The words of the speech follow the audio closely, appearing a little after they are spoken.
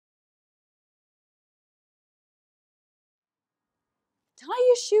tie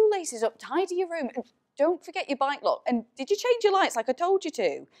your shoelaces up, tidy your room, and don't forget your bike lock. And did you change your lights like I told you to?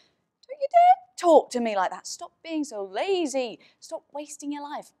 Don't you dare talk to me like that. Stop being so lazy. Stop wasting your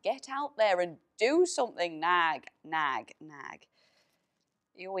life. Get out there and do something. Nag, nag, nag.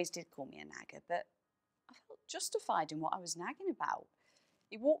 He always did call me a nagger, but I felt justified in what I was nagging about.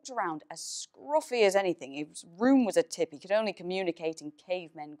 He walked around as scruffy as anything. His room was a tip. He could only communicate in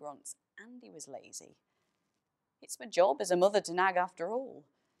cavemen grunts, and he was lazy. It's my job as a mother to nag after all.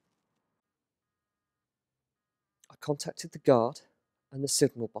 I contacted the guard and the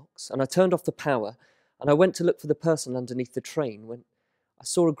signal box, and I turned off the power, and I went to look for the person underneath the train when I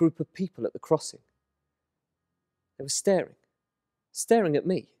saw a group of people at the crossing. They were staring at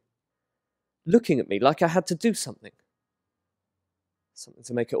me, looking at me like I had to do something. Something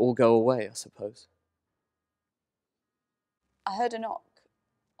to make it all go away, I suppose. I heard a knock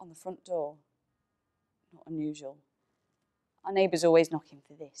on the front door. Not unusual. Our neighbours always knocking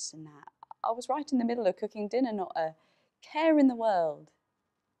for this and that. I was right in the middle of cooking dinner, not a care in the world.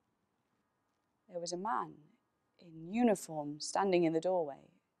 There was a man in uniform standing in the doorway.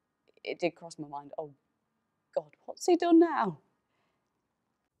 It did cross my mind, oh God, what's he done now?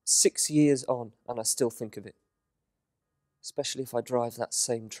 6 years on, and I still think of it. Especially if I drive that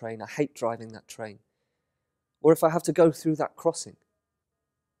same train. I hate driving that train. Or if I have to go through that crossing.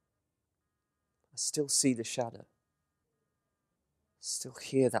 I still see the shadow. Still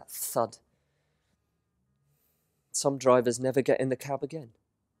hear that thud. Some drivers never get in the cab again.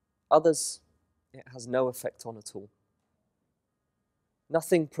 Others, it has no effect on at all.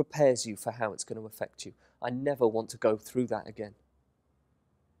 Nothing prepares you for how it's going to affect you. I never want to go through that again.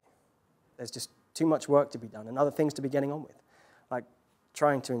 There's just too much work to be done and other things to be getting on with, like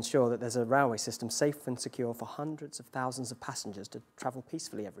trying to ensure that there's a railway system safe and secure for hundreds of thousands of passengers to travel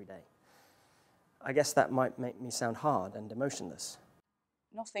peacefully every day. I guess that might make me sound hard and emotionless.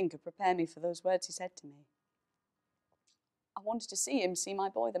 Nothing could prepare me for those words he said to me. I wanted to see him, see my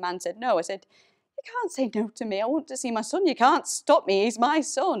boy. The man said no. I said, you can't say no to me. I want to see my son. You can't stop me. He's my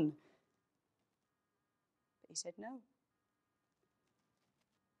son. But he said no.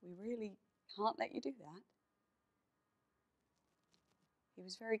 We really can't let you do that. He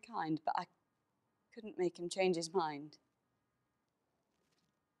was very kind, but I couldn't make him change his mind.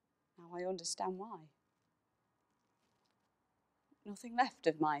 Now I understand why. Nothing left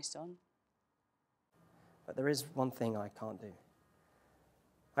of my son. But there is one thing I can't do.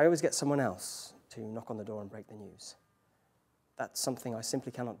 I always get someone else to knock on the door and break the news. That's something I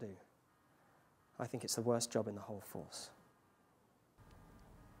simply cannot do. I think it's the worst job in the whole force.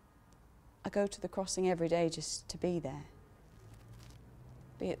 I go to the crossing every day just to be there.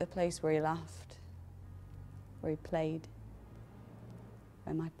 Be at the place where he laughed, where he played,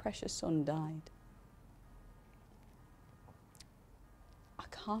 where my precious son died. I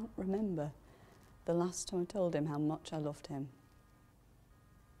can't remember the last time I told him how much I loved him.